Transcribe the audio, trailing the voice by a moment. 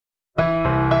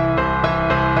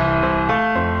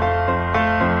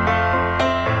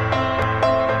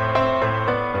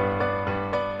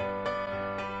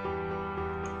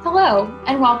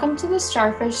welcome to the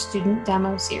Starfish Student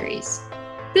Demo Series.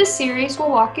 This series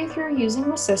will walk you through using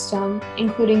the system,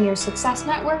 including your success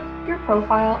network, your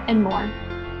profile, and more.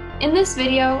 In this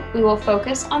video, we will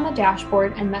focus on the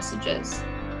dashboard and messages.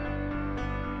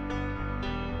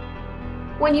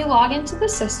 When you log into the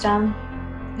system,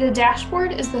 the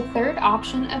dashboard is the third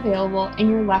option available in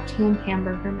your left-hand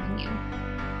hamburger menu.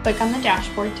 Click on the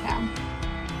Dashboard tab.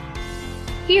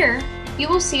 Here, you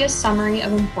will see a summary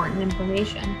of important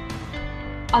information.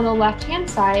 On the left-hand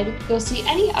side, you'll see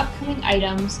any upcoming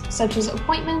items such as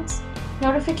appointments,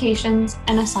 notifications,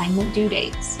 and assignment due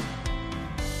dates.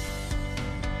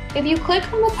 If you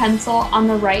click on the pencil on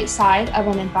the right side of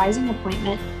an advising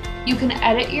appointment, you can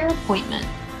edit your appointment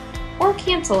or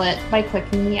cancel it by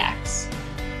clicking the X.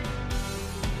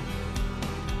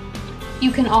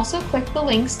 You can also click the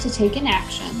links to take an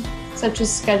action, such as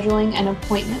scheduling an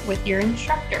appointment with your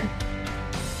instructor.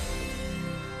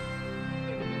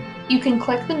 You can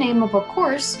click the name of a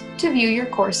course to view your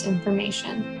course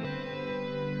information.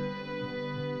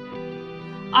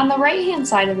 On the right-hand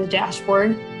side of the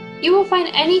dashboard, you will find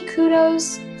any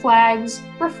kudos, flags,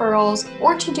 referrals,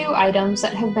 or to-do items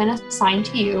that have been assigned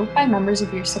to you by members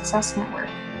of your Success Network.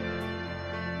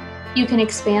 You can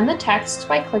expand the text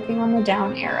by clicking on the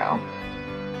down arrow.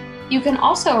 You can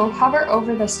also hover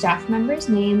over the staff member's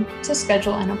name to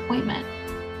schedule an appointment.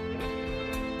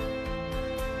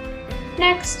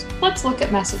 Next, let's look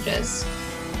at messages.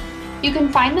 You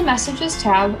can find the Messages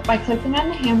tab by clicking on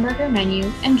the hamburger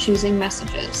menu and choosing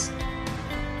Messages.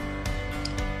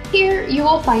 Here, you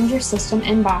will find your system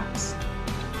inbox.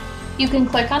 You can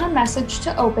click on a message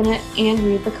to open it and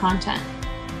read the content.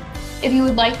 If you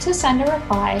would like to send a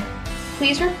reply,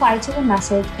 please reply to the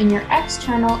message in your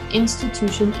external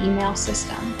institution email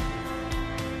system.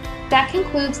 That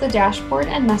concludes the dashboard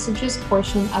and messages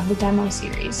portion of the demo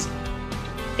series.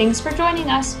 Thanks for joining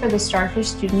us for the Starfish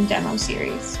Student Demo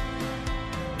Series.